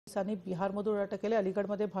पोलिसांनी बिहारमधून अटक केले।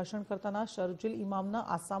 अलीगडमध्ये भाषण करताना शर्जील इमामनं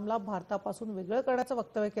आसामला भारतापासून वेगळं करण्याचं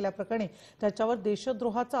वक्तव्य केल्याप्रकरणी त्याच्यावर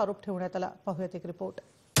देशद्रोहाचा आरोप ठेवण्यात आला। पाहूयात एक रिपोर्ट।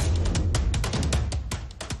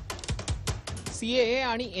 सीएए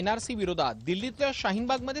आणि एनआरसी विरोधात दिल्लीतल्या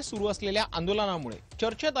शाहीनबागमध्ये सुरू असलेल्या आंदोलनामुळे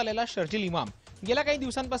चर्चेत आलेला शर्जील इमाम गेल्या काही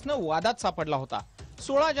दिवसांपासून वादात सापडला होता।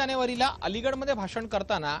 16 जानेवारीला अलीगडमध्ये भाषण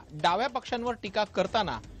करताना डाव्या पक्षांवर टीका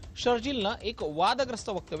करताना शर्जीलनं एक वादग्रस्त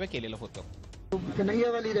वक्तव्य केलेलं होतं।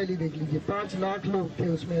 कन्हैया वाली रैली देख लीजिए, 5 लाख लोग थे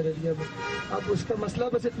उसमें रैलिया में। अब उसका मसला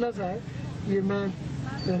बस इतना सा है, ये मैं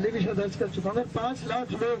पहले भी दर्ज कर चुका हूँ, 5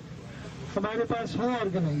 लाख लोग हमारे पास हों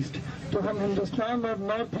ऑर्गेनाइज्ड तो हम हिंदुस्तान और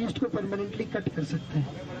नॉर्थ ईस्ट को परमानेंटली कट कर सकते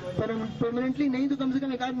हैं। पर परमानेंटली नहीं तो कम से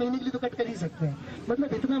कम 1 महीने के लिए तो कट कर ही सकते हैं।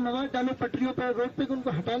 मतलब इतना मवाद डाले पटरियों पर, रोड पे,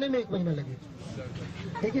 उनको हटाने में 1 महीना लगे,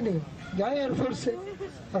 है कि नहीं? जाए एयरफोर्स से,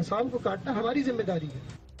 आसाम को काटना हमारी जिम्मेदारी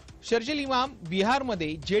है। शर्जील इमाम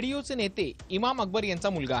बिहारमध्ये जेडीयूचे नेते इमाम अकबर यांचा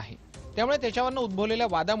मुलगा आहे, त्यामुळे त्याच्यावरनं उद्भवलेल्या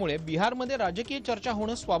वादामुळे बिहारमध्ये राजकीय चर्चा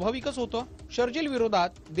होणं स्वाभाविकच होतं। शर्जील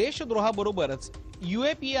विरोधात देशद्रोहाबरोबरच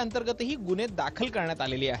यूएपीए अंतर्गतही गुन्हे दाखल करण्यात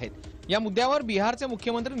आलेले आहेत। या मुद्द्यावर बिहारचे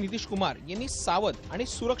मुख्यमंत्री नीतीश कुमार यांनी सावध आणि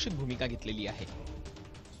सुरक्षित भूमिका घेतलेली आहे।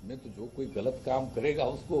 इसमें तो जो कोई गलत काम करेगा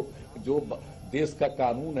उसको जो देश का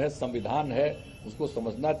कानून है, संविधान है, उसको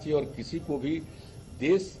समझना चाहिए और किसी को भी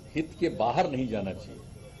देश हित के बाहर नहीं जाना चाहिए।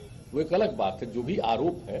 वो एक अलग बात है, जो भी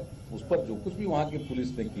आरोप है उस पर जो कुछ भी वहां की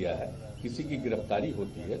पुलिस ने किया है, किसी की गिरफ्तारी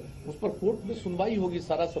होती है उस पर कोर्ट में सुनवाई होगी,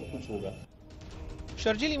 सारा सब कुछ होगा।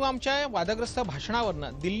 शर्जील इमामच्या वादग्रस्त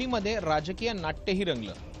भाषणावरनं दिल्लीमध्ये राजकीय नाट्यही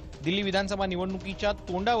रंगलं। दिल्ली विधानसभा निवडणुकीच्या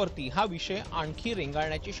तोंडावरती हा विषय आणखी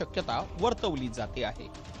रेंगाळण्याची शक्यता वर्तवली जाते आहे।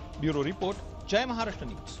 ब्युरो रिपोर्ट, जय महाराष्ट्र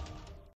न्यूज।